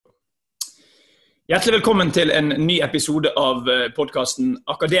Hjertelig velkommen til en ny episode av podcasten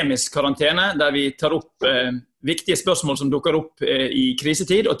Akademisk karantene, der vi tar opp viktige spørsmål som dukker opp i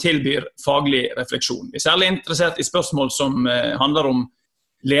krisetid og tilbyr faglig refleksjon. Vi er særlig interessert i spørsmål som handler om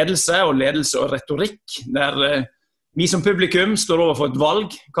ledelse og retorikk, der vi som publikum står overfor et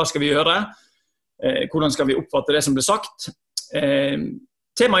valg. Hva skal vi gjøre? Hvordan skal vi oppfatte det som ble sagt?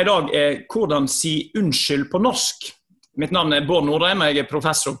 Temaet i dag er hvordan si unnskyld på norsk. Mitt navn er Bård Nordheim, jeg er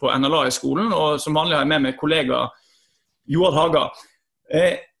professor på NLA i skolen, og som vanlig har jeg med meg kollega Joar Haga.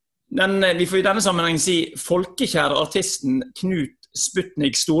 Vi får i denne sammenheng si folkekjære artisten Knut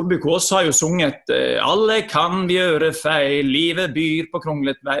Sputnik Storbukås har jo sunget «Alle kan vi gjøre feil, livet byr på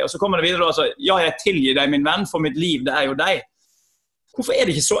kronglet vei», og så kommer det videre altså «Ja, jeg tilgir deg min venn, for mitt liv det er jo deg». Hvorfor er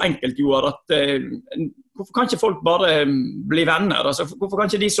det ikke så enkelt, Joar, hvorfor kan ikke folk bare bli venner? Altså, hvorfor kan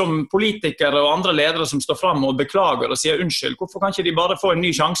ikke de som politikere og andre ledere som står frem og beklager og sier unnskyld, hvorfor kan ikke de bare få en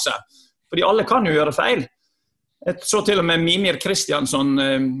ny sjanse? Fordi alle kan jo gjøre feil. Jeg så til og med Mimir Kristiansson,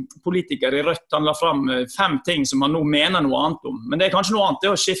 politiker i Rødt, han la frem 5 ting som han nå mener noe annet om. Men det er kanskje noe annet,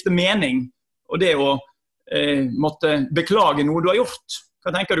 det å skifte mening, og det å måtte beklage noe du har gjort.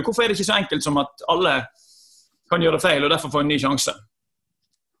 Hva tenker du? Hvorfor er det ikke så enkelt som at alle kan gjøre feil og derfor få en ny sjanse?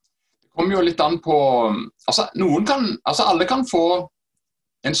 Det kommer jo litt an på, alle kan få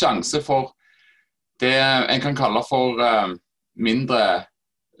en sjanse for det en kan kalle for mindre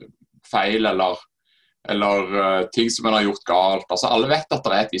feil eller ting som en har gjort galt. Altså, alle vet at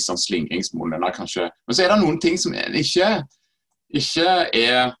det er et visst sånn slingringsmonn, kanskje. Men så er det noen ting som en ikke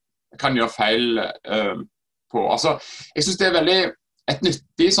kan gjøre feil på. Altså, jeg synes det er veldig et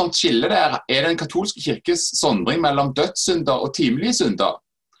nyttig sånt skille der er den katolske kirkes sondring mellom dødssynder og timelige synder.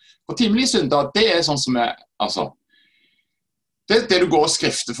 Og timelige synder, det er sånn som det du går og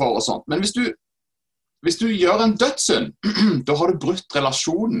skrifter for og sånt. Men hvis du gjør en dødssynd, da har du brutt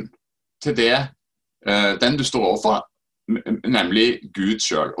relasjonen til den du står overfor, nemlig Gud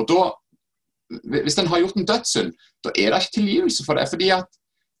selv. Og da, hvis den har gjort en dødssynd, da er det ikke tilgivelse for det, fordi at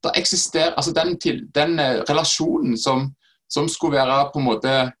det eksisterer, altså den relasjonen som skulle være på en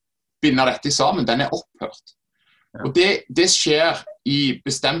måte binde dette sammen, den er opphørt. Ja. Og det skjer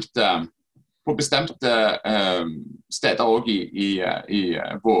på bestemte steder også i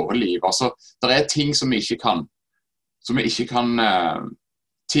våre liv. Altså, det er ting som vi ikke kan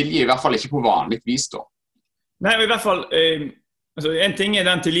tilgi, i hvert fall ikke på vanlig vis da. Nei, i hvert fall, en ting er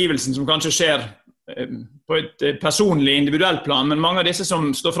den tilgivelsen som kanskje skjer på et personlig, individuelt plan, men mange av disse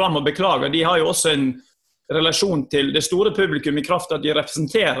som står frem og beklager, de har jo også en relasjon til det store publikum i kraft at de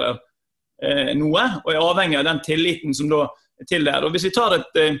representerer noe, og er avhengig av den tilliten som da er til der. Og hvis vi tar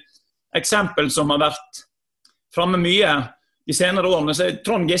et eksempel som har vært fremme mye de senere årene, så er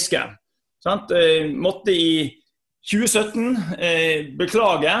Trond Giske. Måtte i 2017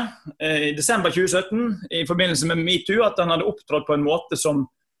 beklage, i desember 2017, i forbindelse med MeToo, at han hadde opptrådt på en måte som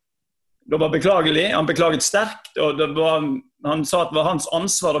da var beklagelig. Han beklaget sterkt, og han sa at det var hans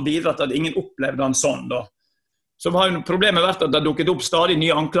ansvar å bidra til at ingen opplevde han sånn da. Så har problemet vært at det dukket opp stadig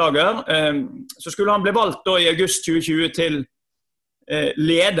nye anklager. Så skulle han bli valgt da i august 2020 til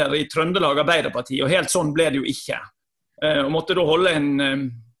leder i Trøndelag Arbeiderparti, og helt sånn ble det jo ikke. Og måtte da holde en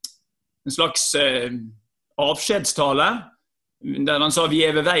slags avskjedstale, der han sa vi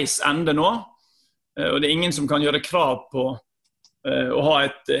er ved veis ende nå, og det er ingen som kan gjøre krav på å ha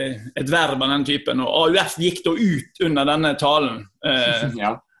et verb av den typen. Og AUF gikk da ut under denne talen.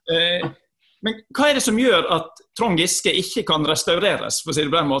 Ja. Men hva er det som gjør at Trond Giske ikke kan restaureres, for å si det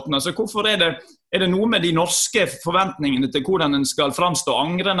på den måten? Altså, hvorfor er det noe med de norske forventningene til hvordan den skal fremstå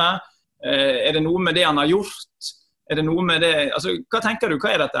angrende? Er det noe med det han har gjort? Er det noe med det? Altså, hva tenker du?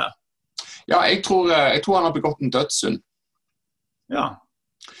 Hva er dette her? Ja, jeg tror han har begått en dødssynd. Ja.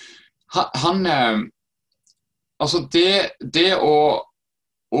 Altså, det å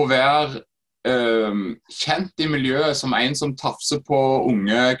være kjent i miljøet som en som tafser på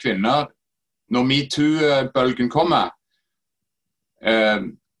unge kvinner, når MeToo-bølgen kommer,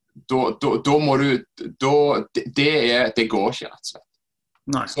 da må du, det går ikke, rett og slett.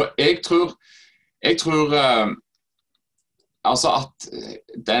 Nei. Så jeg tror altså at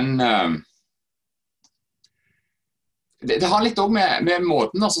det har litt også med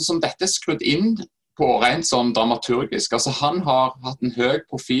måten altså, som dette er skrudd inn på, rent sånn dramaturgisk. Altså, han har hatt en høy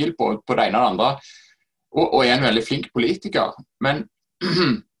profil på det ene og det andre, og er en veldig flink politiker, men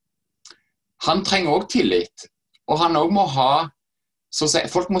han trenger også tillit, og han også må ha, så å si,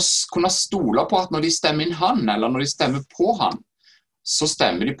 folk må kunne stole på at når de stemmer inn han, eller når de stemmer på han, så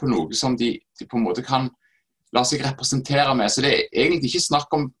stemmer de på noe som de på en måte kan la seg representere med. Så det er egentlig ikke snakk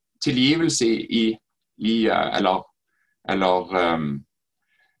om tilgivelse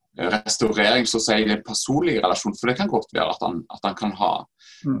restaurering, så sier det en personlig relasjon, for det kan godt være at han kan ha.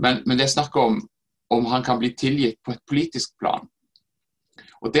 Men det er snakk om han kan bli tilgitt på et politisk plan.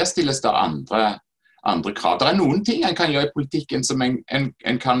 Og der stilles det andre krav. Det er noen ting en kan gjøre i politikken som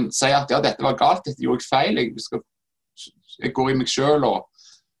en kan si at ja, dette var galt, dette gjorde jeg feil, jeg går i meg selv og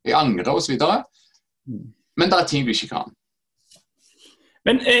jeg angrer og så videre. Men det er ting du ikke kan.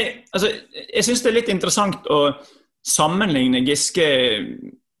 Men jeg synes det er litt interessant å sammenligne Giske,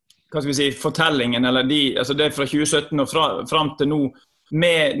 hva skal vi si, fortellingen, eller det fra 2017 og frem til nå,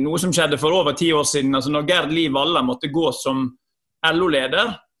 med noe som skjedde for over 10 år siden, altså når Gerd Liv Valla måtte gå som LO-leder,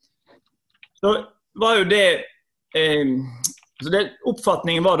 så var jo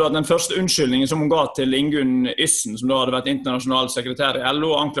oppfatningen var da at den første unnskyldningen som hun ga til Ingunn Yssen, som da hadde vært internasjonal sekretær i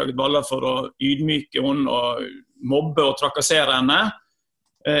LO, anklaget Valla for å ydmyke hun og mobbe og trakassere henne.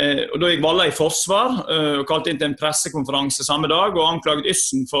 Og da gikk Valla i forsvar og kalte inn til en pressekonferanse samme dag og anklaget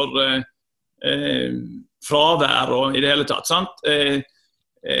Yssen for fravær og i det hele tatt, sant?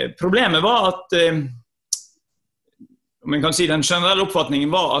 Problemet var at man kan si den generelle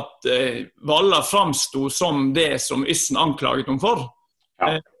oppfatningen var at Valla framstod som det som Yssen anklaget hun for.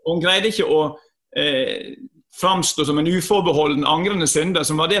 Ja. Hun greide ikke å framstå som en uforbeholden angrende synder,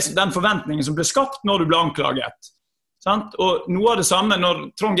 som var den forventningen som ble skapt når du ble anklaget. Sant? Og noe av det samme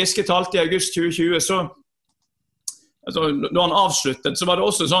når Trond Giske talte i august 2020, da han avsluttet, så var det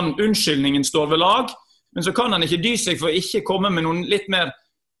også sånn, unnskyldningen står ved lag, men så kan han ikke dy seg for å ikke komme med noen litt mer,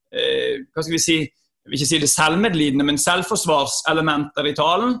 hva skal vi si, jeg vil ikke si det selvmedlidende, men selvforsvarselementer i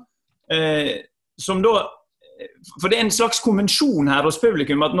talen, som da, for det er en slags konvensjon her hos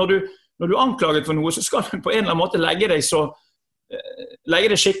publikum, at når du anklager for noe, så skal du på en eller annen måte legge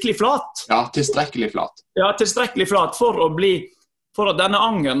det skikkelig flat. Ja, tilstrekkelig flat. Ja, tilstrekkelig flat for at denne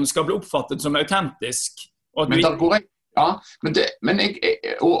angeren skal bli oppfattet som autentisk. Men da går jeg, ja, og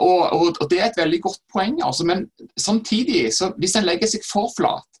det er et veldig godt poeng, altså, men samtidig, så hvis en legger seg for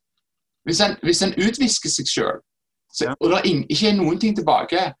flat, hvis en utvisker seg selv, og det ikke er noen ting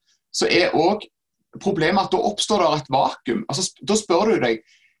tilbake, så er også problemet at da oppstår det et vakuum. Altså, da spør du deg,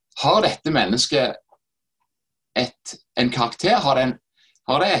 har dette mennesket en karakter? Har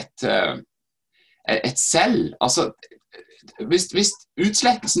det et selv? Altså, hvis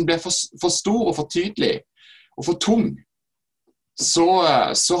utslettelsen blir for stor og for tydelig og for tung, så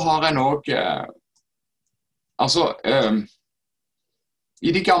har en også altså i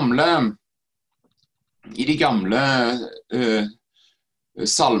de gamle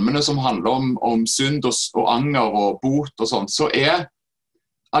salmene som handler om synd og anger og bot og sånt, så er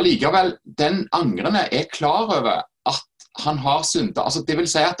allikevel den angrende er klar over at han har syndet. Altså, det vil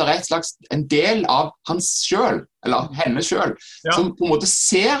si at det er en del av hans selv, eller henne selv, som på en måte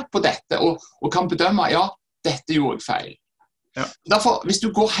ser på dette og kan bedømme, ja, dette gjorde jeg feil. Ja. Derfor, hvis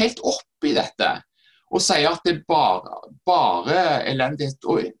du går helt opp i dette, og sier at det bare elendighet,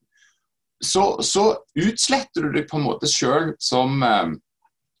 så utsletter du deg på en måte selv som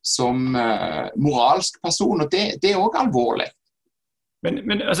moralsk person, og det er også alvorlig.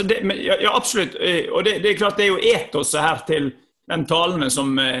 Men altså ja, absolutt, og det er klart det er jo etoset her til den talene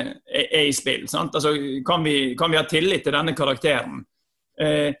som er i spill, sant? Altså, kan vi ha tillit til denne karakteren?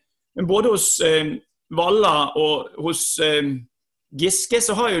 Men både hos Valla og hos Giske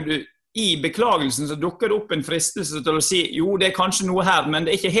så har jo du i beklagelsen så dukker det opp en fristelse til å si, jo, det er kanskje noe her, men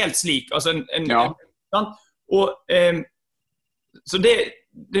det er ikke helt slik. Altså, så det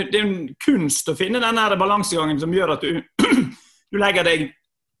er en kunst å finne denne balansegangen som gjør at du legger deg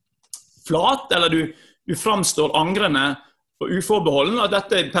flat, eller du framstår angrende og uforbeholden av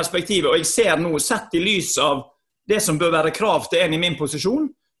dette perspektivet. Og jeg ser nå, sett i lys av det som bør være krav til en i min posisjon,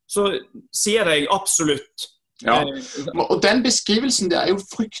 så sier jeg absolutt. Ja, og den beskrivelsen det er jo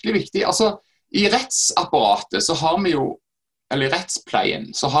fryktelig viktig. Altså, i rettsapparatet så har vi jo, eller i rettspleien,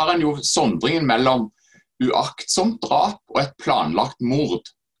 så har en jo sondringen mellom uaktsomt drap og et planlagt mord.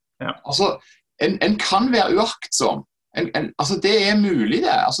 Ja. Altså, en kan være uaktsom. Altså, det er mulig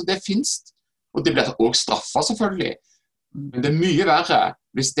det. Altså, det finnes, og det blir også straffet selvfølgelig. Men det er mye verre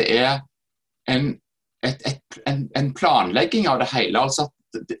hvis det er en planlegging av det hele. Altså,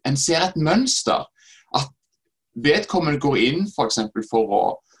 at en ser et mønster. At vedkommende går inn for eksempel for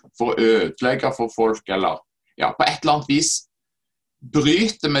å ødelegge for folk, eller ja, på et eller annet vis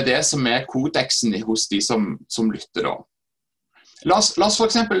bryte med det som er kodeksen hos de som lytter da. La oss for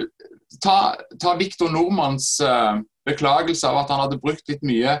eksempel ta Victor Normans beklagelse av at han hadde brukt litt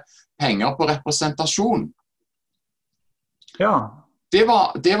mye penger på representasjon. Ja. Det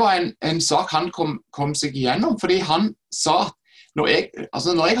var en sak han kom seg igjennom, fordi han sa at når jeg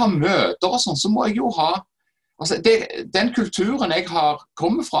har møter og sånn, så må jeg jo ha, Altså, den kulturen jeg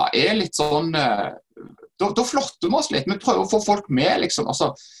kommer fra litt sånn, da flotter vi oss litt, vi prøver å få folk med liksom, altså,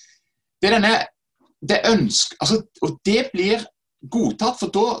 det ønsker, altså, og det blir godtatt,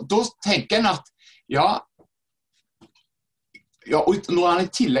 for da tenker en at, ja, og når han i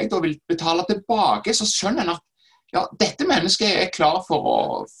tillegg da vil betale tilbake, så skjønner en at, ja, dette mennesket klar for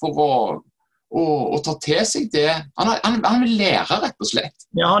å ta til seg det, han vil lære rett og slett.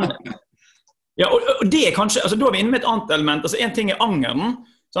 Ja, og det kanskje, altså da vi inne med et annet element, altså en ting angeren,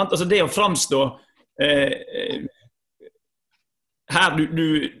 sant? Altså det å framstå her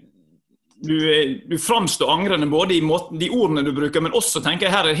du framstår angrende både i de ordene du bruker, men også tenker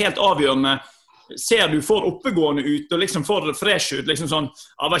jeg her det helt avgjørende, ser du for oppegående ut og liksom for fresh ut, liksom sånn,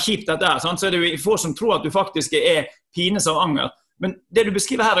 hva kjipt dette sant? Så det jo få som tror at du faktisk pines av anger. Men det du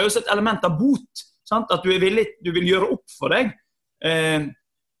beskriver her jo også et element av bot, sant? At du du vil gjøre opp for deg.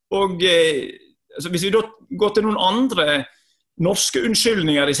 Altså, hvis vi da går til noen andre norske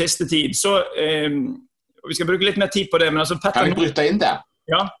unnskyldninger i siste tid, så vi skal bruke litt mer tid på det, men altså Petter... Kan vi bryte inn det?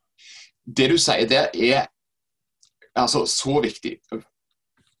 Ja. Det du sier der altså, så viktig.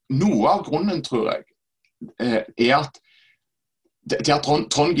 Noe av grunnen, tror jeg, at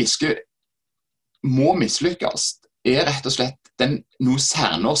Trond Giske må mislykkes, rett og slett noe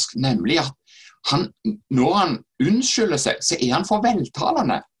særnorsk, nemlig at når han unnskylder seg, så han for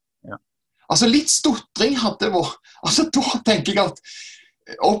veltalende. Ja. Altså litt stotring hadde vært, altså da tenker jeg at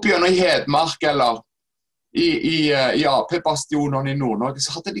oppgjennom i Hedmark eller i AP-bastionene i Nord-Norge,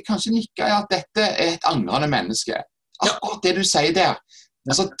 så hadde de kanskje nikket at dette et angrende menneske. Akkurat det du sier der.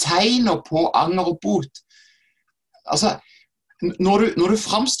 Altså tegner på anger og bot. Altså, når du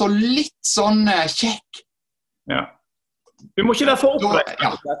framstår litt sånn kjekk. Ja. Du må ikke være for opprett. Ja.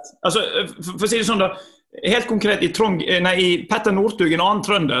 Altså, for å si det sånn da, helt konkret i Petter Northug, en annen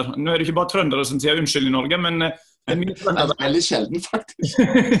trønder, nå det ikke bare trøndere som sier unnskyld i Norge, men det mye trøndere. Det veldig sjelden faktisk.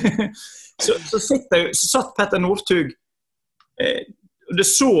 så satt Petter Northug, det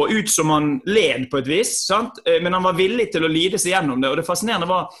så ut som han led på et vis, sant? Men han var villig til å lide seg gjennom det, og det fascinerende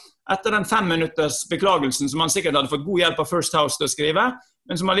var, etter den 5 minutters beklagelsen, som han sikkert hadde fått god hjelp av First House til å skrive,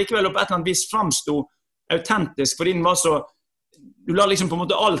 men som han likevel på et eller annet vis framstod autentisk, fordi den var så, du la liksom på en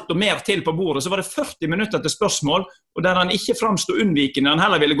måte alt og mer til på bordet, så var det 40 minutter til spørsmål, og der han ikke framstod unnvikende, han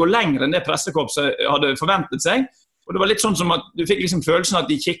heller ville gå lenger enn det pressekorpset hadde forventet seg, og det var litt sånn som at du fikk liksom følelsen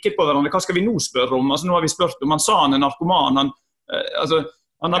at de kikket på hverandre, hva skal vi nå spørre om? Altså nå har vi spurt om, han sa han narkoman,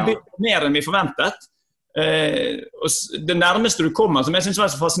 han har bygd mer enn vi forventet, og det nærmeste du kommer, som jeg synes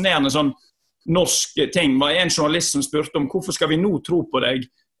var så fascinerende sånn norsk ting, var en journalist som spurte om hvorfor skal vi nå tro på deg,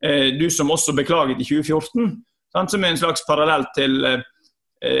 du som også beklaget i 2014, sant? Som en slags parallell til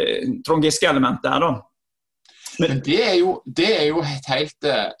Trond Giske-elementet her da. Men det jo et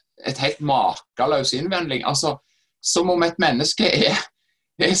helt makeløs innvending, altså som om et menneske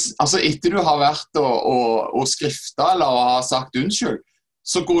altså etter du har vært og skriftet eller har sagt unnskyld,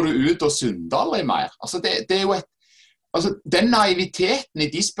 så går du ut og synder aldri mer. Altså det jo altså den naiviteten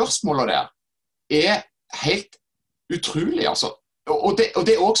i de spørsmålene der helt utrolig, altså. Og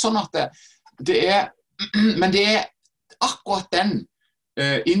det også sånn at men det akkurat den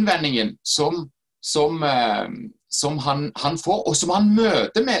innvendingen som han får, og som han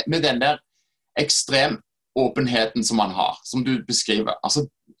møter med den der ekstrem åpenheten som han har, som du beskriver. Altså,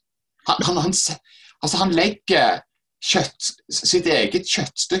 han legger sitt eget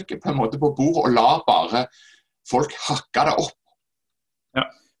kjøttstykke på en måte på bordet og lar bare folk hakke det opp. Ja,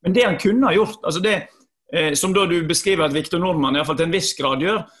 men det han kunne ha gjort, altså det som da du beskriver at Victor Nordmann i hvert fall til en viss grad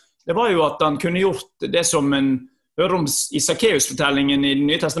gjør, det var jo at han kunne gjort det som en hører om i Zacchaeus-fortellingen i Det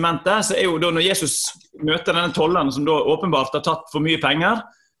nye testamentet, så jo da når Jesus møter denne tolleren som da åpenbart har tatt for mye penger,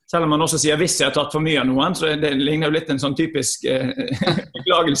 selv om han også sier hvis jeg har tatt for mye av noen, så det ligner jo litt en sånn typisk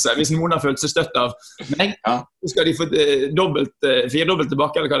beklagelse, hvis noen har følt seg støtt av meg, så skal de få firedobbelt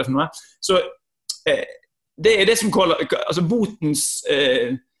tilbake, eller hva det for noe. Så det det som kaller, altså botens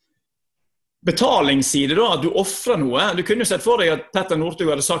betalingsside da, at du offrer noe. Du kunne jo sett for deg at Petter Northug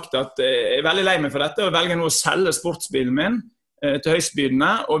hadde sagt at jeg veldig lei meg for dette, og velger nå å selge sportsbilen min til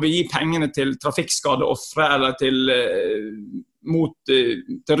høystbydende, og vil gi pengene til trafikkskadeoffre, eller til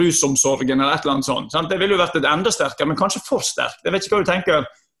rusomsorgen, eller et eller annet sånt. Sant? Det ville jo vært et enda sterkere, men kanskje for sterkt. Jeg vet ikke hva du tenker.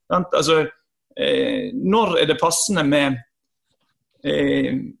 Sant? Altså, når det passende med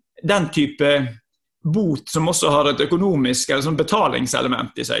den type bot som også har et økonomisk eller sånn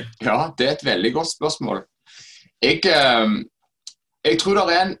betalingselement i seg? Ja, det et veldig godt spørsmål. Jeg tror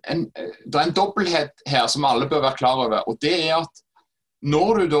det en dobbelthet her som alle bør være klar over, og det at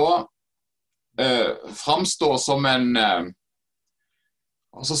når du da framstår som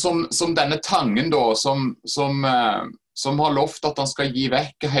Altså som denne tangen da, som har lovt at han skal gi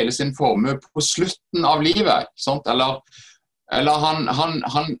vekk hele sin formue på slutten av livet, sant? Eller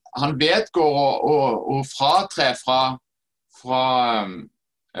han vedgår å fratre fra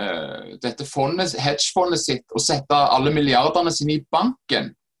dette fondet, hedgefondet sitt, og sette alle milliardene sine i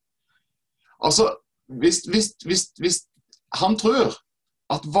banken. Altså, hvis han tror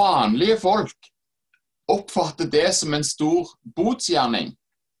at vanlige folk oppfatter det som en stor botsgjerning,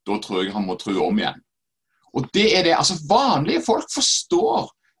 da tror jeg han må tro om igjen. Og det det, altså vanlige folk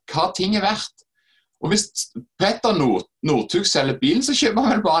forstår hva ting verdt. Og hvis Petter Northug selger bilen, så kjøper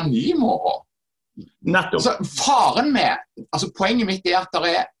han vel bare en ny i morgen. Nettopp. Altså, faren med, altså poenget mitt at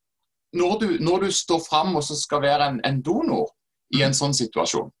det når du står frem og så skal være en donor i en sånn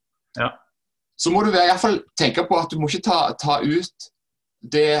situasjon, ja. Så må du i hvert fall tenke på at du må ikke ta ut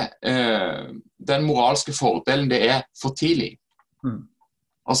den moralske fordelen det for tidlig.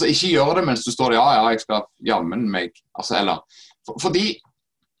 Altså ikke gjør det mens du står der, ja, jeg skal jammen meg, altså, eller, fordi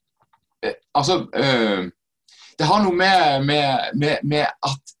altså, det har noe med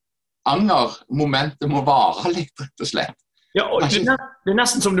at angermomentet må vare litt, rett og slett. Ja, og det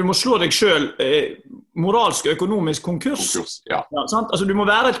nesten som du må slå deg selv moralsk og økonomisk konkurs. Ja. Ja, sant? Altså, du må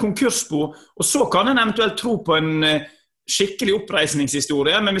være et konkursbo, og så kan en eventuelt tro på en skikkelig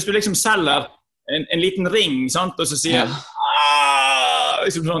oppreisningshistorie, men hvis du liksom selger en liten ring, sant? Og så sier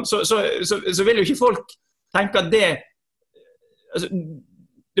liksom sånn, så vil jo ikke folk tenke at det altså,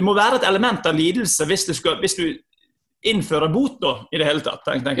 det må være et element av lidelse hvis du innfører bot da, i det hele tatt,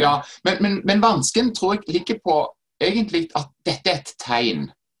 tenker jeg. Ja, men vansken tror jeg ligger på egentlig at dette et tegn.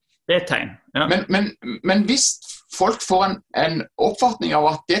 Det et tegn, ja. Men hvis folk får en oppfatning av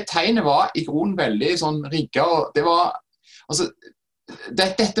at det tegnet var i grunnen veldig sånn rigget, og det var, altså,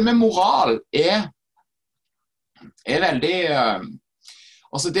 dette med moral veldig,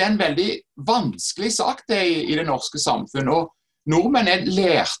 altså det en veldig vanskelig sak det i det norske samfunn, og nordmenn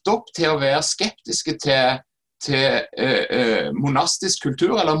lært opp til å være skeptiske til monastisk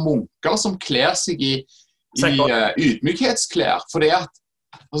kultur, eller munker som kler seg i ydmykhetsklær, for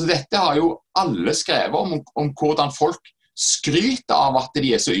altså dette har jo alle skrevet om hvordan folk skryter av at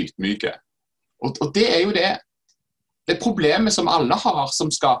de så ydmyke. Og det jo det problemet som alle har, som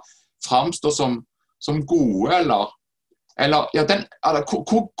skal fremstå som gode, eller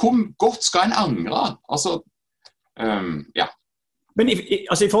hvor godt skal en angre? Altså, ja. Men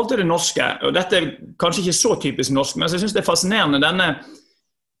altså, i forhold til det norske, og dette kanskje ikke så typisk norsk, men jeg synes det fascinerende denne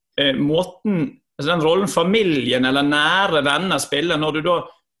måten, altså den rollen familien eller nære venner spiller når du da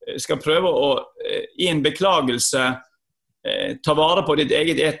skal prøve å i en beklagelse ta vare på ditt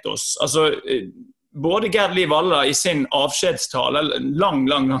eget etos. Altså både Gerd Liv Valla i sin avskjedstale, lang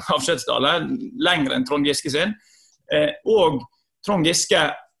avskjedstale, lengre enn Trond Giske sin, og Trond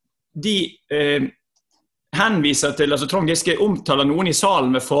Giske, de henviser til, altså Trond Giske omtaler noen i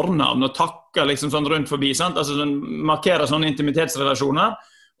salen med fornavn og takker liksom sånn rundt forbi, sant? Altså sånn, markerer sånne intimitetsrelasjoner,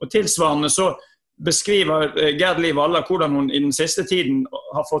 og tilsvarende så beskriver Gerd Liv Valla hvordan hun i den siste tiden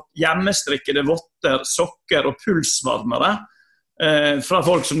har fått hjemmestrikkede votter, sokker og pulsvarmere fra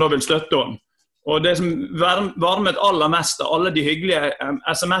folk som da vil støtte henne. Og det som varmet aller mest av alle de hyggelige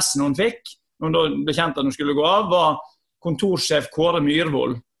SMS-ene hun fikk, når hun da ble kjent at hun skulle gå av, var kontorsjef Kåre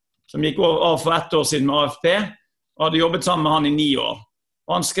Myrvold, som gikk av for 1 år siden med AFP, og hadde jobbet sammen med han i 9 år.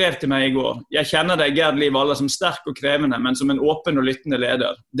 Og han skrev til meg i går: «Jeg kjenner deg, Gerd Liv Valla, som sterk og krevende, men som en åpen og lyttende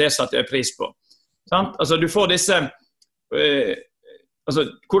leder. Det satte jeg pris på.» Altså, du får disse altså,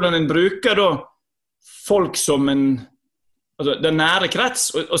 hvordan en bruker da folk som altså, den nære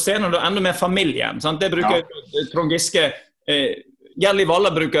krets, og senere da enda mer familien, sant? Det bruker Trond Giske Gerd Liv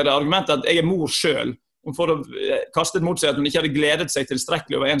Valla bruker det argumentet at jeg mor selv. Hun får kastet mot seg at hun ikke hadde gledet seg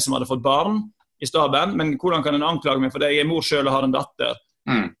tilstrekkelig over en som hadde fått barn i staben, men hvordan kan en anklage meg for det? Jeg mor selv og har en datter.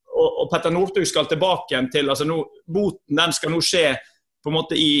 Og Petter Northug skal tilbake igjen til, altså nå, boten den skal nå skje på en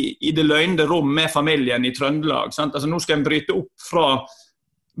måte i det løgnede rom med familien i Trøndelag, sant? Altså nå skal en bryte opp fra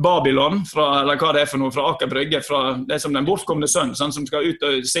Babylon, eller hva det for noe, fra Aker Brygge, fra det som den bortkomne sønn, sant? Som skal ut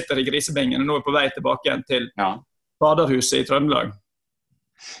og sitter i grisebingen, og nå på vei tilbake igjen til faderhuset i Trøndelag.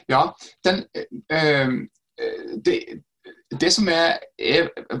 Ja, det som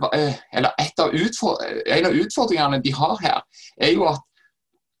eller en av utfordringene de har her, jo at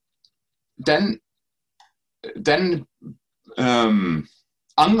den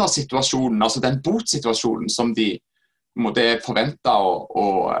angersituasjonen, altså den botsituasjonen som de måtte forvente å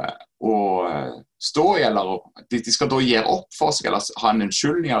stå i, eller de skal da gjøre opp for seg, eller ha en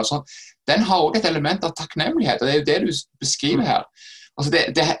unnskyldning, eller sånn, den har også et element av takknemlighet, og det jo det du beskriver her. Altså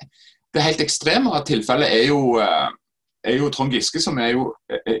det helt ekstreme tilfellet jo jo Trond Giske, som jo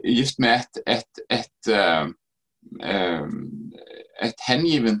gift med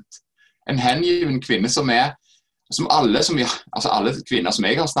en hengiven kvinne som alle kvinner som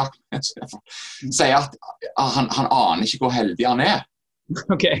jeg har snakket med, sier at han aner ikke hvor heldig han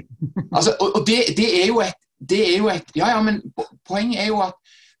Ok. Altså, og det jo et, men poenget jo at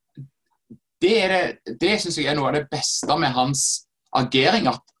det synes jeg noe av det beste med hans agering,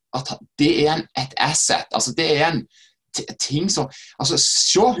 at det et asset, altså det en ting som, altså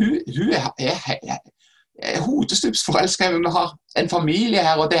se, hun hodestupsforelsket, vi har en familie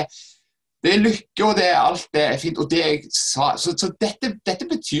her, og det lykke, og det alt det fint, og det jeg sa, så dette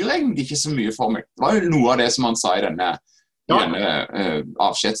betyr egentlig ikke så mye for meg. Det var jo noe av det som han sa i denne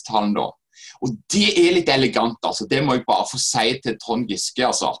avskjedstalen da. Og det litt elegant, altså. Det må jeg bare få si til Trond Giske,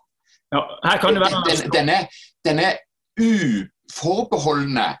 altså. Ja, her kan det være denne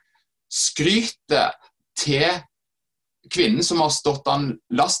uforbeholdende skrytet til kvinnen som har stått an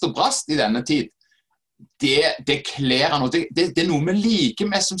last og brast i denne tid, det kler han, og det noe vi liker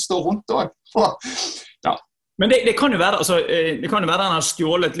med som står rundt også. Ja. Men det kan jo være, altså, det kan jo være han har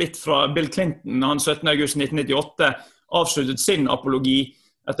stjålet litt fra Bill Clinton, han 17. august 1998 avsluttet sin apologi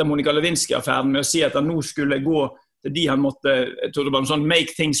etter Monica Lewinsky-affæren med å si at han nå skulle gå til de han måtte, jeg tror det var en sånn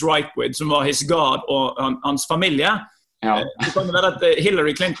make things right with, som var his God og hans familie. Ja. Det kan jo være at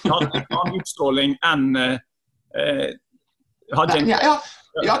Hillary Clinton hadde en annen utstråling enn hadde en...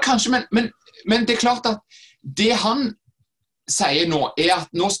 Ja, kanskje, men det klart at det han sier nå at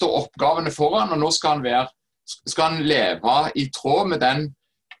nå står oppgavene foran, og nå skal han leve i tråd med den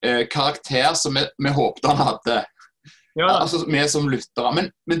karakter som vi håpte han hadde. Altså vi som lyttere.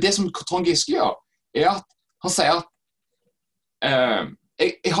 Men det som Trond Giske gjør, at han sier at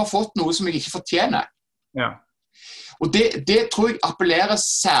jeg har fått noe som jeg ikke fortjener. Ja. Og det tror jeg appellerer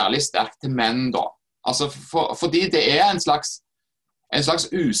særlig sterkt til menn da. Altså fordi det en slags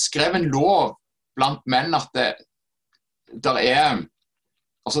uskreven lov blant menn at der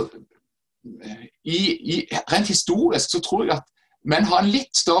altså rent historisk så tror jeg at menn har en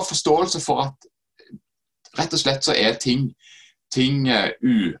litt større forståelse for at rett og slett så ting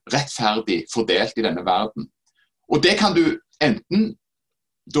urettferdig fordelt i denne verden. Og det kan du enten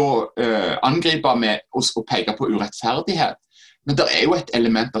da angripe med å peke på urettferdighet, men det jo et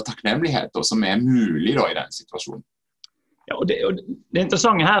element av takknemlighet da, som mulig da, i denne situasjonen. Ja, og det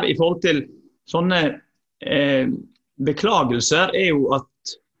interessante her i forhold til sånne beklagelser jo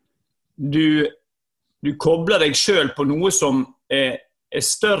at du kobler deg selv på noe som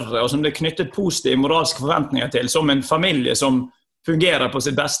større, og som det knyttet positive moralske forventninger til, som en familie som fungerer på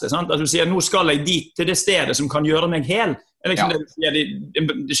sitt beste. Sant? Altså, du sier, nå skal jeg dit til det stedet som kan gjøre meg hel. Liksom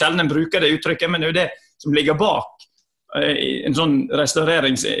det sjelden en bruker det uttrykket, men det jo det som ligger bak en sånn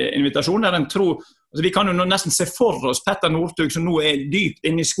restaureringsinvitasjon, der en tror, altså, vi kan jo nesten se for oss Petter Northug som nå dypt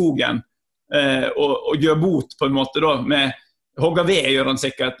inne i skogen og gjør bot på en måte da, med hogger ved gjør han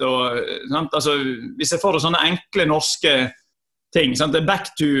sikkert, og, sant? Altså, vi ser for oss sånne enkle norske ting, sant? Det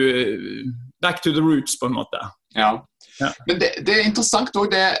back to the roots på en måte. Ja. Men det interessant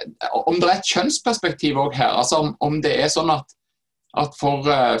også om det et kjønnsperspektiv også her, altså om det sånn at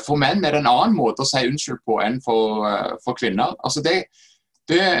for menn det en annen måte å si unnskyld på enn for kvinner. Altså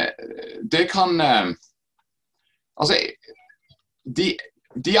det kan altså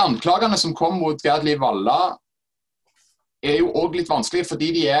de anklagene som kom mot Gerd Liv Valla jo også litt vanskelig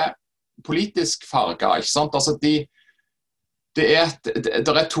fordi de politisk farget, ikke sant? Altså det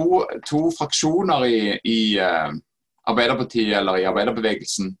to fraksjoner i Arbeiderpartiet eller i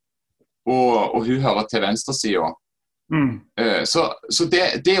Arbeiderbevegelsen, og hun hører til venstresiden. Så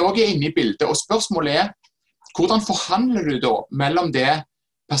det også inne i bildet, og spørsmålet hvordan forhandler du da mellom det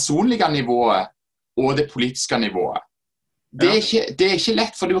personlige nivået og det politiske nivået? Det ikke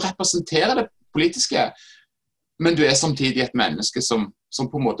lett, for du representerer det politiske, men du samtidig et menneske som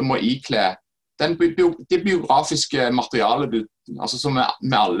på en måte må ikle det biografiske materialet altså som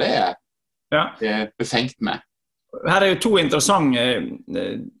vi alle befengt med. Her jo to interessante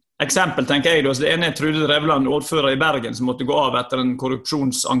eksempel, tenker jeg. Det ene Trude Drevland, ordfører i Bergen, som måtte gå av etter en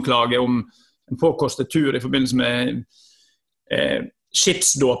korrupsjonsanklage om en påkostet tur i forbindelse med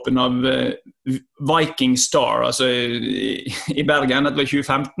skipsdåpen av Viking Star, altså i Bergen, det var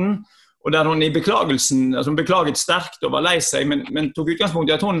 2015. Og der hun i beklagelsen, altså hun beklaget sterkt og var lei seg, men tok utgangspunkt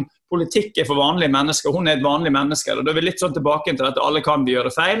i at politikk for vanlige mennesker, hun et vanlig menneske, og da vi litt sånn tilbake til at alle kan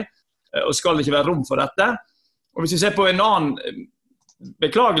gjøre feil, og skal det ikke være rom for dette. Og hvis vi ser på en annen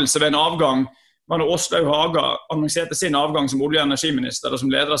beklagelse ved en avgang, var når Åslaug Haga annonserte sin avgang som olje- og energiminister og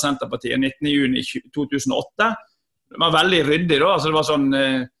som leder av Senterpartiet 19. juni 2008. Det var veldig ryddig da, altså det var sånn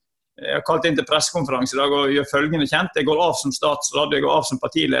Jeg har kalt inn til pressekonferanse I dag og gjør følgende kjent. Jeg går av som statsråd, jeg går av som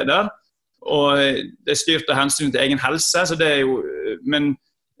partileder, og det er styrt av hensyn til egen helse, så det jo, men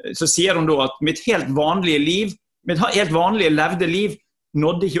så sier hun da at mitt helt vanlige levde liv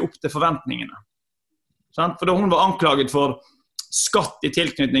nådde ikke opp til forventningene. For da hun var anklaget for skatt I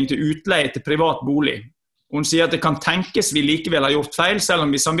tilknytning til utleie til privat bolig. Hun sier at det kan tenkes vi likevel har gjort feil, selv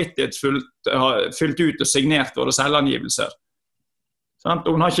om vi samvittighetsfullt har fylt ut og signert våre selvangivelser.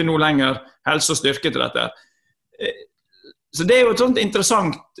 Hun har ikke noe lenger helse og styrke til dette. Så det jo et sånt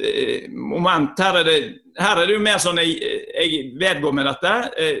interessant moment. Her det jo mer sånn jeg vedgår med dette.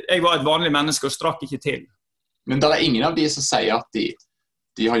 Jeg var et vanlig menneske og strakk ikke til. Men det ingen av de som sier at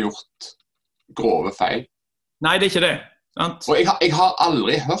de har gjort grove feil. Nei, det ikke det. Sant? Og jeg har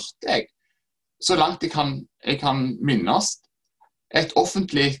aldri hørt så langt jeg kan minnes, en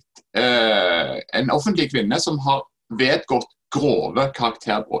offentlig kvinne som har vedgått grove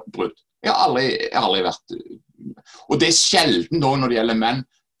karakterbrudd. Jeg har aldri vært... Og det sjelden da når det gjelder menn.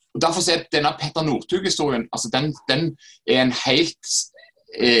 Og derfor ser denne Petter Northug-historien, altså den en helt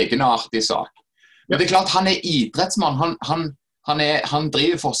egenartig sak. Men det klart, han idrettsmann, han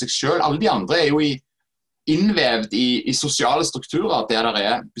driver for seg selv. Alle de andre jo innvevd I sosiale strukturer der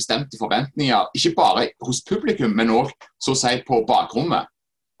det bestemte forventninger, ikke bare hos publikum, men også så å si på bakrommet.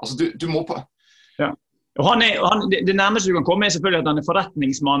 Altså, du må på... Ja. Og det nærmeste du kan komme selvfølgelig at han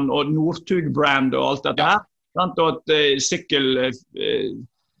forretningsmann og Northug-brand og alt dette her, og at sykkel...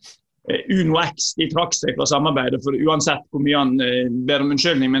 Uno X, de trakk seg fra samarbeidet for uansett hvor mye han ber om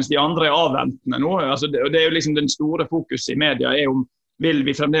unnskyldning, mens de andre avventende nå. Altså det jo liksom den store fokus I media om vil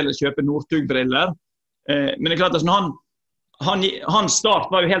vi fremdeles kjøpe Northug-briller. Men det klart at hans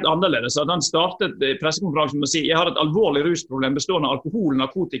start var jo helt annerledes. At han startet pressekonferansen med å si jeg har et alvorlig rusproblem bestående av alkohol,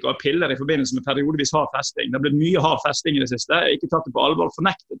 narkotika og piller I forbindelse med periodevis hard festing. Det har blitt mye hard festing I det siste. Jeg har ikke tatt det på alvor,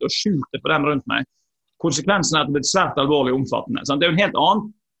 fornektet og skjult det på dem rundt meg. Konsekvensen at det har blitt svært alvorlig og omfattende. Det jo en helt annen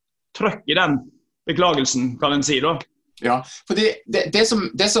trøkk I den beklagelsen, kan en si da. Ja, for det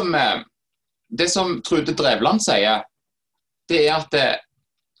som Trude Drevland sier, det at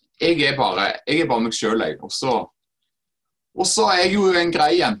jeg bare meg selv, og så jeg jo en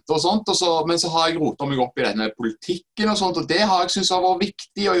grei jente og sånt, men så har jeg rotet meg opp I denne politikken og sånt, og det har jeg synes har vært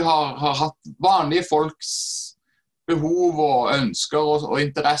viktig, og jeg har hatt vanlige folks behov og ønsker og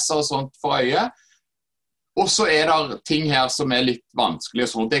interesser og sånt for øye. Og så det ting her som litt vanskelig, og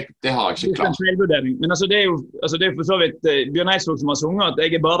sånn, det har jeg ikke klart. Det en feilvurdering, men altså, det jo for så vidt Bjørn Eidsvåg som har sunget at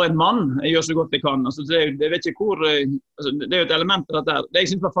jeg bare en mann, jeg gjør så godt jeg kan. Altså, det vet ikke hvor, altså, det jo et element av dette her. Det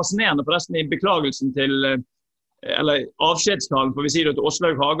jeg synes var fascinerende forresten I beklagelsen til, eller avskjedstalen, for vi sier det til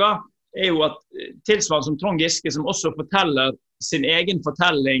Åslaug Haga, jo at tilsvarende som Trond Giske, som også forteller sin egen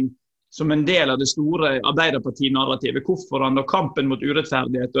fortelling som en del av det store Arbeiderparti-narrativet, hvorfor han og kampen mot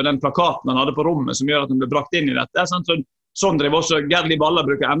urettferdighet og den plakaten han hadde på rommet som gjør at han ble brakt inn I dette. Sånn drev også Gerli Balla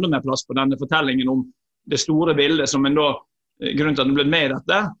bruker enda mer plass på denne fortellingen om det store bildet som en da, grunnen til at han ble med I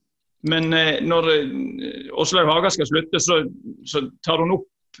dette. Men når Åslaug Haga skal slutte, så tar hun opp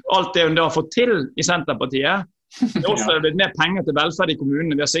alt det hun da har fått til I Senterpartiet. Det også blitt mer penger til velferd I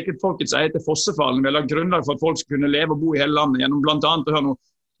kommunene. Vi har sikret folkets eie til fossefallen. Vi har lagt grunnlag for at folk skal kunne leve og bo I hele landet gjennom blant annet å høre noe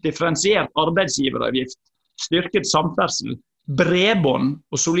differensiert arbeidsgiveravgift, styrket samferdsel, bredbånd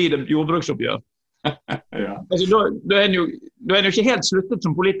og solide jordbruksoppgjør. Ja. Altså, da en jo ikke helt sluttet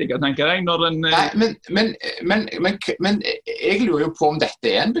som politiker, tenker jeg. Når den, Nei, men jeg lurer jo på om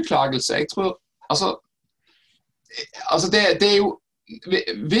dette en beklagelse. Jeg tror, altså det jo,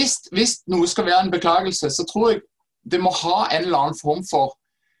 hvis noe skal være en beklagelse, så tror jeg det må ha en eller annen form for,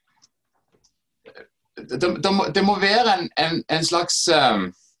 det må være en slags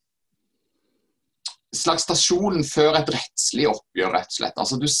stasjon før et rettslig oppgjør, rett og slett.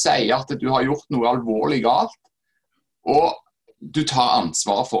 Altså, du sier at du har gjort noe alvorlig galt, og du tar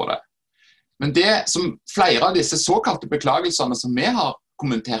ansvar for det. Men det som flere av disse såkalte beklagelsene som vi har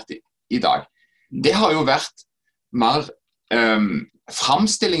kommentert I dag, det har jo vært mer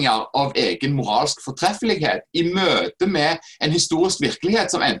framstillinger av egen moralsk fortreffelighet I møte med en historisk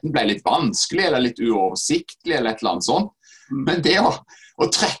virkelighet som enten ble litt vanskelig eller litt uoversiktlig eller et eller annet sånt. Men det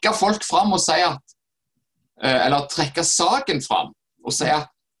å trekke folk fram og si at eller trekke saken fram og si at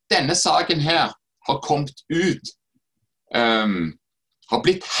denne saken her har kommet ut har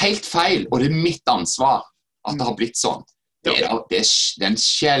blitt helt feil, og det mitt ansvar at det har blitt sånn. Det en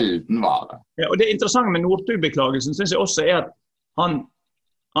sjelden vare. Ja, og det interessante med Northug-beklagelsen synes jeg også at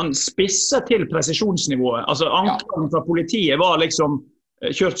han spisser til presisjonsnivået. Altså anklagen fra politiet var liksom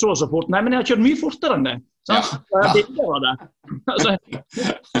kjørt så fort. Nei, men jeg har kjørt mye fortere enn det. Sant? Jeg har bilder av det. Altså,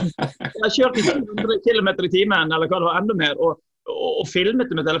 jeg har kjørt I 200 km I timen, eller hva det var enda mer, og og filmet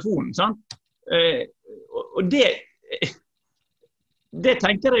det med telefonen, sant? Og det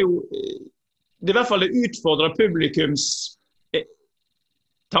tenker jeg jo, det I hvert fall det utfordrer publikums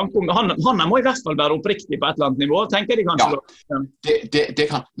tanke om det. Han må I hvert fall være oppriktig på et eller annet nivå, tenker de kanskje? Ja, det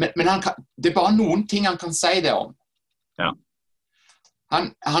kan. Men det bare noen ting han kan si det om. Ja.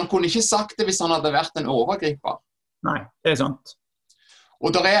 Han kunne ikke sagt det hvis han hadde vært en overgriper. Nei, det sant. Og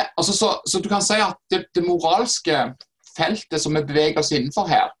altså, så du kan si at det moralske feltet som vi beveger oss innenfor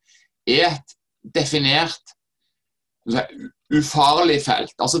her, et definert ufarlig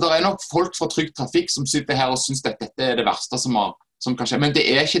felt. Altså, det nok folk fra Trygg Trafikk som sitter her og synes at dette det verste som kan skje, men det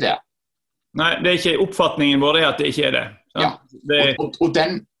ikke det. Nei, det ikke oppfatningen vår at det ikke det. Sant? Ja,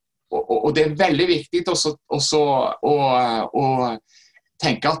 og det veldig viktig å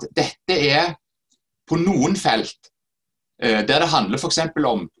tenke at dette på noen felt, der det handler for eksempel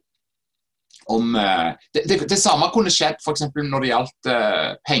om det samme kunne skjedd for eksempel når det gjaldt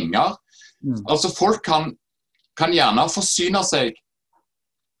penger. Altså folk kan gjerne forsyne seg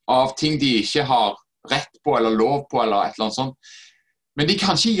av ting de ikke har rett på eller lov på eller et eller annet sånt. Men de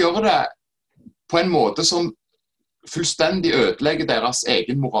kan ikke gjøre det på en måte som fullstendig ødelegger deres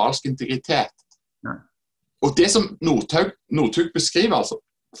egen moralske integritet. Nei. Og det som Northug beskriver, altså,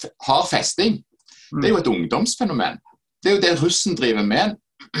 har festing, det jo et ungdomsfenomen. Det jo det russen driver med.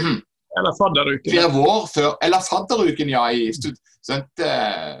 Eller fadderuken. Hver vår før, eller fadderuken, ja, I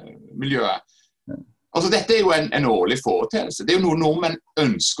studentmiljøet. Altså, dette jo en årlig foreteelse. Det jo noe nordmenn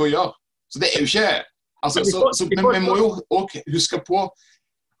ønsker å gjøre. Så det jo ikke... Altså, men vi må jo også huske på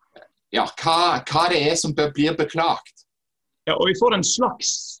ja, hva det som blir beklagt. Ja, og vi får en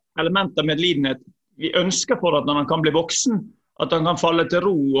slags element av medlidenhet. Vi ønsker for at når han kan bli voksen, at han kan falle til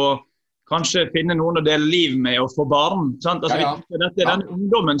ro og kanskje finne noen å dele liv med og få barn. Sant? Altså, Ja. Dette den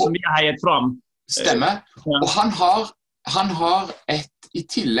ungdommen som vi har heiet fram. Stemmer. Og han har I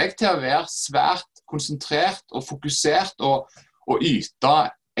tillegg til å være svært konsentrert og fokusert og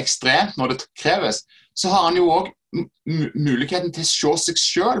yte ekstremt når det kreves, så har han jo også muligheten til å se seg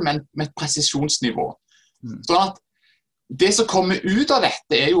selv med et presisjonsnivå. Sånn at det som kommer ut av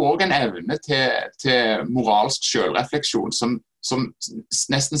dette jo også en evne til moralsk selvrefleksjon som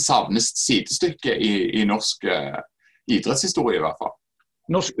nesten savnes sidestykke I norsk idrettshistorie I hvert fall.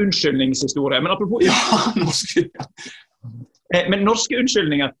 Norsk unnskyldningshistorie. Men apropos... Ja, norsk. Ja. Men norske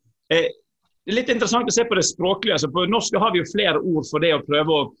unnskyldninger... Det litt interessant å se på det språklige. Altså, på norsk har vi jo flere ord for det å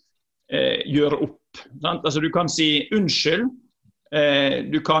prøve å gjøre opp. Sant? Altså, du kan si unnskyld,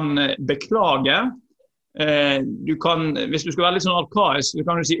 du kan beklage, du kan, hvis du skal være litt sånn arkaisk, du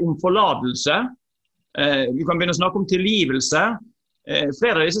kan jo si om forladelse, du kan begynne å snakke om tilgivelse.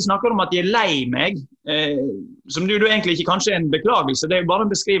 Flere av disse snakker om at de lei meg, som du egentlig ikke kanskje en beklagelse, det jo bare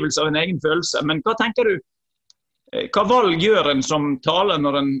en beskrivelse av en egen følelse. Men hva tenker du, hva valg gjør en som taler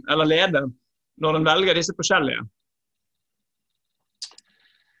eller leder når en velger disse forskjellige?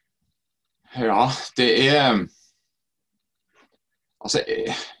 Ja, det altså,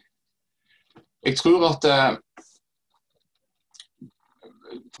 jeg tror at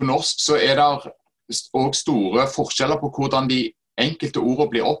på norsk så det også store forskjeller på hvordan de enkelte ordene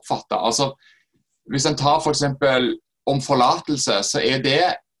blir oppfattet. Altså, hvis en tar for eksempel om forlatelse, så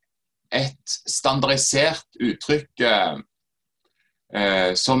det et standardisert uttrykk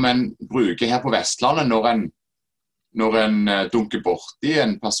som en bruker her på Vestlandet når en dunker bort I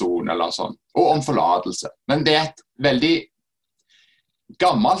en person eller sånn, og om forlatelse. Men det et veldig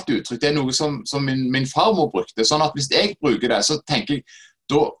gammelt uttrykk, det noe som min farmor brukte, sånn at hvis jeg bruker det, så tenker jeg,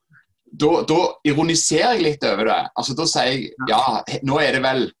 da ironiserer jeg litt over det. Altså da sier jeg, ja, nå det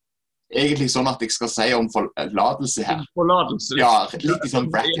vel egentlig sånn at jeg skal si om forlatelse her. Forlatelse. Ja, litt I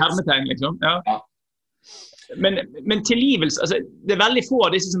sånn brackets. I hermetegn, liksom. Ja. Ja. Men tilgivelse, altså, det veldig få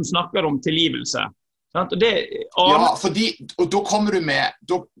av disse som snakker om tilgivelse. Sant? Og det, ja, fordi, og da kommer du med,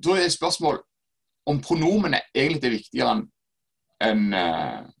 da det spørsmål om pronomene egentlig viktigere enn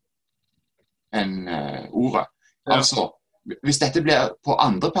ordet. Ja. Altså, hvis dette blir på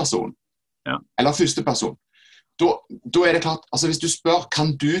andre person, ja. Eller første person, da det klart, altså hvis du spør,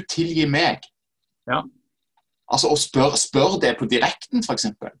 kan du tilgi meg? Ja. Altså, og spør det på direkten, for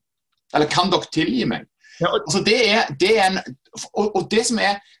eksempel. Eller kan dere tilgi meg? Ja, altså, det en, og det som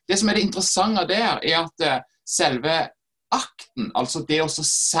det interessante der, at selve akten, altså det å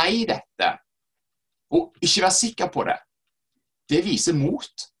si dette, og ikke være sikker på det, det viser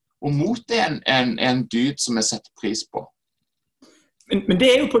mot. Og mot en dyd som setter pris på. Men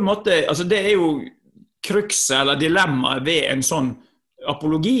det jo på en måte, altså det jo krukset eller dilemmaet ved en sånn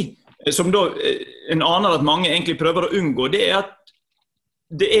apologi, som da en aner at mange egentlig prøver å unngå, det at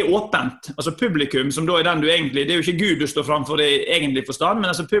det åpent. Altså publikum, som da den du egentlig, det jo ikke Gud du står framfor i egentlig forstand, men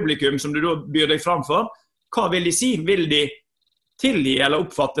altså publikum som du da byr deg framfor, hva vil de si? Vil de tilgi eller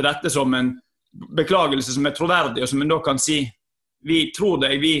oppfatte dette som en beklagelse som troverdig, og som en da kan si, vi tror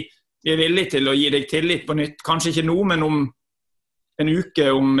deg, vi villige til å gi deg tillit på nytt, kanskje ikke nå, men om en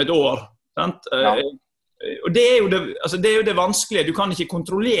uke, om et år. Sant? Ja. Og det jo det, altså det jo det vanskelige, du kan ikke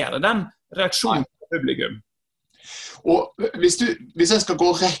kontrollere den reaksjonen på publikum. Og hvis jeg skal gå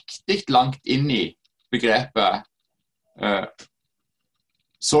riktig langt inn i begrepet,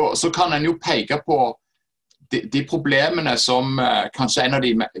 så kan en jo peke på de problemene som kanskje en av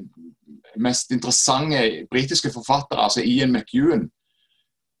de mest interessante britiske forfattere, altså Ian McEwan,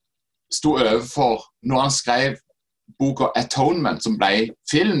 stod overfor når han skrev boka Atonement, som ble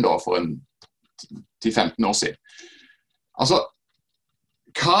film da for 10-15 år siden. Altså,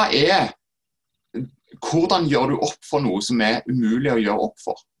 hvordan gjør du opp for noe som umulig å gjøre opp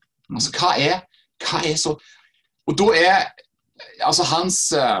for? Altså, hva så... Og da altså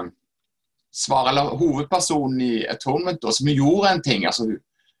hans svar, eller hovedpersonen i Atonement, da, som gjorde en ting, altså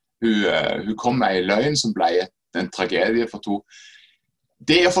hun kom med en løgn som ble en tragedie for to.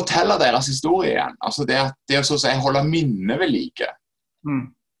 Det å fortelle deres historie igjen, altså det å så å si holde minnet ved like.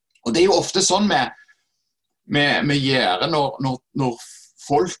 Og det jo ofte sånn vi gjør når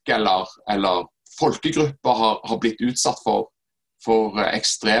folk eller folkegrupper har blitt utsatt for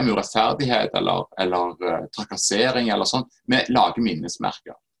ekstrem urettferdighet eller trakassering eller sånn. Vi lager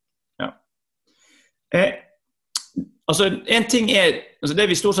minnesmerker. Ja. Altså, en ting altså det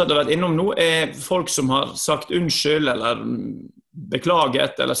vi stort sett har vært innom nå, folk som har sagt unnskyld eller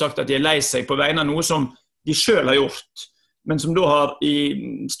beklaget, eller sagt at de lei seg på vegne av noe som de selv har gjort, men som da har i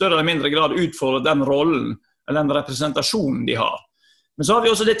større eller mindre grad utfordret den rollen eller den representasjonen de har. Men så har vi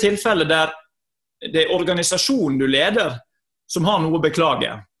også det tilfellet der det organisasjonen du leder som har noe å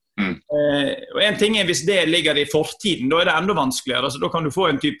beklage. Og en ting hvis det ligger i fortiden, da det enda vanskeligere. Altså, da kan du få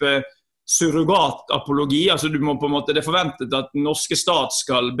en type surrogatapologi, altså du må på en måte, det forventet at den norske stat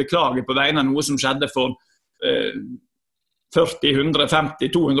skal beklage på vegne av noe som skjedde for 40, 100,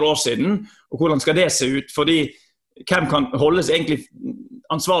 50, 200 år siden, og hvordan skal det se ut? Fordi hvem kan holdes egentlig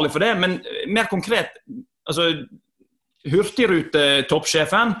ansvarlig for det? Men mer konkret, altså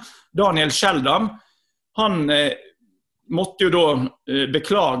Hurtigrute-toppsjefen Daniel Sheldon, han måtte jo da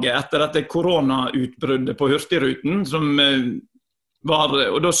beklage etter dette koronautbruddet på Hurtigruten,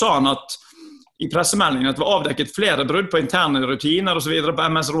 og da sa han at i pressemeldingen at det var avdekket flere brudd på interne rutiner og så videre på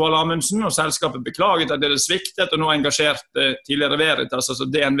MS Roald Amundsen, og selskapet beklaget at det hadde sviktet, og nå engasjert tidligere Veritas, altså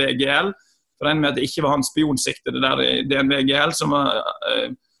DNV GL, for en med at det ikke var hans spionsiktede der i DNV GL som var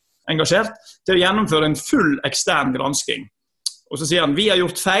engasjert, til å gjennomføre en full ekstern gransking. Og så sier han, vi har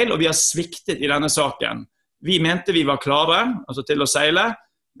gjort feil, og vi har sviktet i denne saken. Vi mente vi var klare, altså til å seile,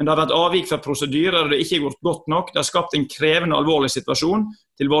 men det har vært avvik fra prosedyrer, og det har ikke gått godt nok. Det har skapt en krevende og alvorlig situasjon.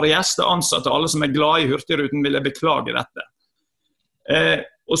 Til våre gjester, ansatte, alle som glade i Hurtigruten, vil jeg beklage dette.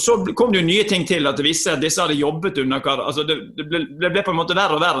 Og så kom det jo nye ting til, at det viste at disse hadde jobbet under, altså det ble på en måte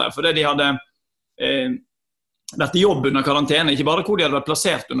verre og verre, fordi de hadde vært i jobb under karantene, ikke bare hvor de hadde vært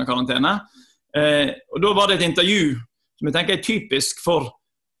plassert under karantene. Og da var det et intervju som jeg tenker typisk for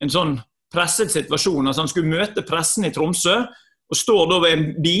en sånn presset situasjon. Altså han skulle møte pressen i Tromsø, og står da ved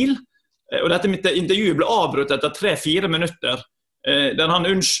en bil, og dette intervjuet ble avbrutt etter 3-4 minutter, der han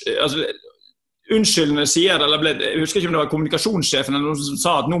unnskyldende sier, jeg husker ikke om det var kommunikasjonssjefen eller noen som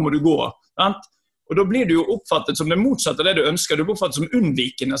sa at nå må du gå. Sant? Og da blir du jo oppfattet som det motsatte av det du ønsker, du blir oppfattet som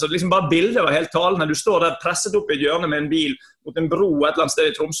unnvikende. Altså liksom bare bildet var helt talende, du står der presset opp i et hjørne med en bil mot en bro et eller annet sted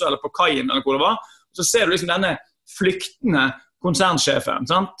i Tromsø eller på kaien eller hvor det var, og så ser du liksom denne flyktende konsernsjefen,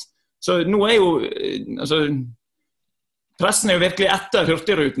 sant? Så nå jo, altså, pressen jo virkelig etter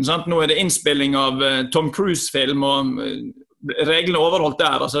Hurtigruten, sant? Nå det innspilling av Tom Cruise-film, og reglene overholdt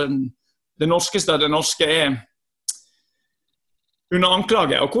der, altså, det norske under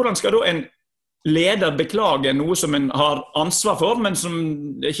anklage. Og hvordan skal da en leder beklage noe som en har ansvar for, men som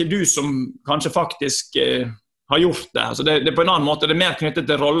det ikke du som kanskje faktisk har gjort det? Altså, det på en annen måte, det mer knyttet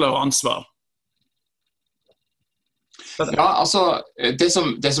til rolle og ansvar. Ja, altså, det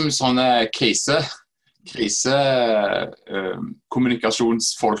som sånne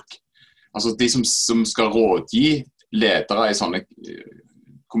kommunikasjonsfolk, altså de som skal rådgi ledere i sånne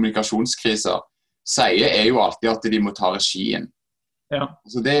kommunikasjonskriser, sier jo alltid at de må ta regien. Ja.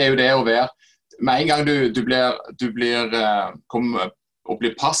 Altså, det jo det å være, med en gang du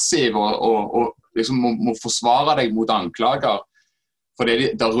blir passiv og liksom må forsvare deg mot anklager,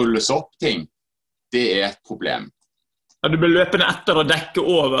 fordi det rulles opp ting, det et problem. Ja, du blir løpende etter å dekke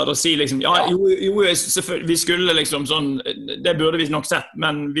over og si liksom, Ja. vi skulle liksom sånn, det burde vi nok sett,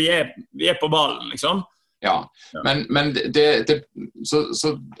 men vi er på ballen, liksom. Ja, men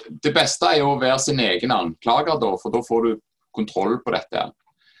så det beste er jo å være sin egen anklager da, for da får du kontroll på dette.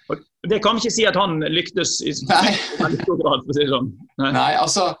 Og det kan vi ikke si at han lyktes i Nei. veldig stor grad, for å si det sånn. Nei,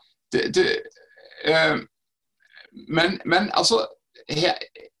 altså, men altså,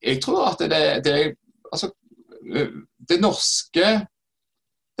 jeg tror at det altså, det norske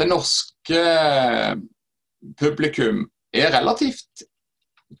publikum er relativt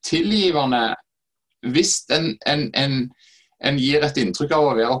tilgivende hvis en gir et inntrykk av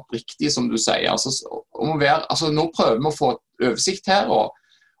å være oppriktig, som du sier. Altså, nå prøver vi å få oversikt her, og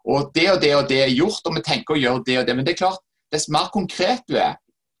det og det og det er gjort, og vi tenker å gjøre det og det, men det er klart, dess mer konkret du er,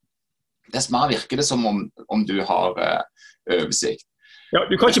 dess mer virker det som om du har oversikt. Ja,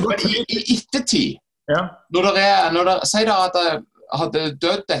 du kan ikke bare... I ettertid, Ja. Si da at det hadde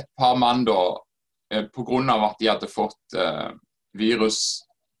dødd et par mann da, på grunn av at de hadde fått virus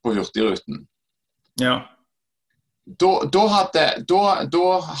på Hurtigruten. Ja. Da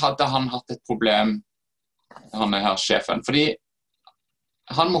hadde han hatt et problem, han er her sjefen, fordi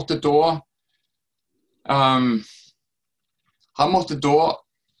han måtte da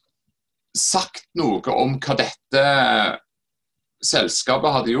sagt noe om hva dette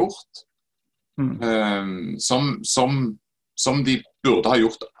selskapet hadde gjort, som de burde ha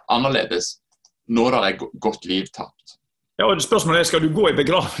gjort annerledes når det er godt liv tapt. Ja, og spørsmålet er, skal du gå i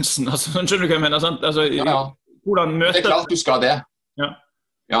begravelsen? Altså, skjønner du hva jeg mener? Sant? Altså, Ja. hvordan møter... Det er klart du skal det. Ja.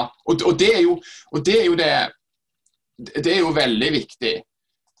 Ja. Og det er jo veldig viktig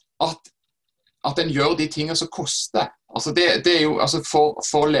at en gjør de tingene som koster. Altså det er jo, altså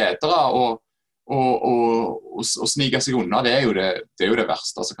for ledere å snike seg unna, det er jo det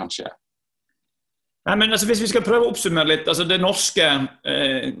verste som kan skje. Nei, men altså, hvis vi skal prøve å oppsummere litt, altså det norske,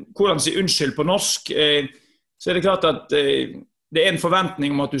 hvordan si unnskyld på norsk, så er det klart at det er en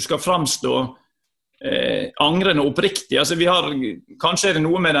forventning om at du skal fremstå angrende og oppriktig. Altså kanskje er det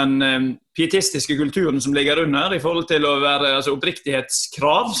noe med den pietistiske kulturen som ligger under, i forhold til å være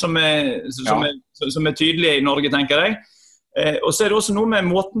oppriktighetskrav, som er tydelig i Norge, tenker jeg. Og så er det også noe med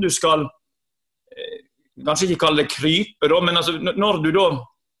måten du skal, kanskje ikke kalle det krype, da, men altså, når du da...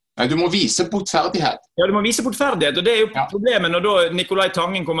 Nei, du må vise botferdighet. Ja, du må vise botferdighet, og det er jo Ja. problemet når da Nikolai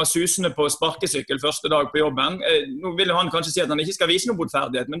Tangen kommer susende på sparkesykkel første dag på jobben. Nå vil han kanskje si at han ikke skal vise noe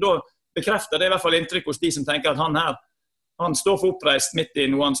botferdighet, men da bekrefter det i hvert fall inntrykk hos de som tenker at han står for oppreist midt i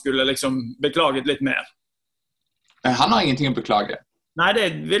noe han skulle liksom beklaget litt mer. Han har ingenting å beklage. Nei,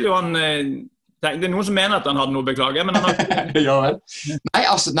 det vil jo han tenke. Det er noen som mener at han hadde noe å beklage, men han har... Ja vel.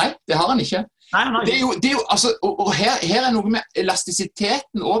 Nei, det har han ikke. Nei, han har ikke. Det er jo altså, og her er noe med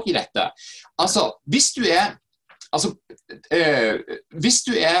elastisiteten også i dette. Altså, hvis du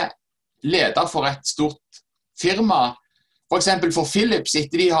er leder for et stort firma, for eksempel for Philips,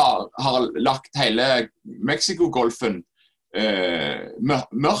 etter de har lagt hele Mexiko-golfen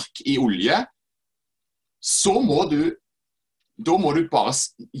mørk i olje, så må du bare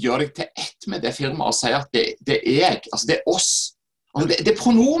gjøre deg til ett med det firmaet og si at det er jeg, altså det er oss. Altså det er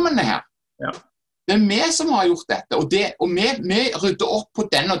pronomene her. Ja. Det er vi som har gjort dette, og vi rydder opp på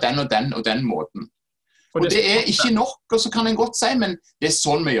den og den og den og den måten. Og det er ikke nok, og så kan en godt si, men det er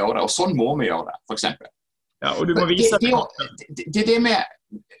sånn vi gjør det, og sånn må vi gjøre det, for eksempel. Ja, og du må vise... Det er det med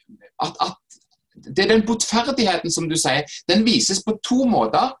at det er den botferdigheten som du sier, den vises på to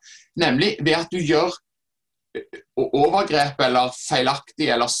måter, nemlig ved at du gjør overgrep eller feilaktig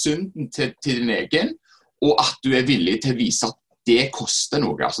eller synden til din egen, og at du er villig til å vise at det koster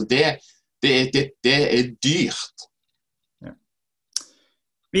noe. Altså det er dyrt. Ja.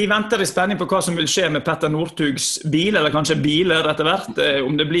 Vi venter i spenning på hva som vil skje med Petter Northugs bil, eller kanskje biler etter hvert,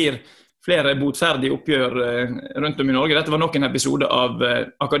 om det blir flere botferdige oppgjør rundt om i Norge. Dette var nok en episode av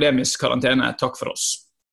Akademisk karantene. Takk for oss.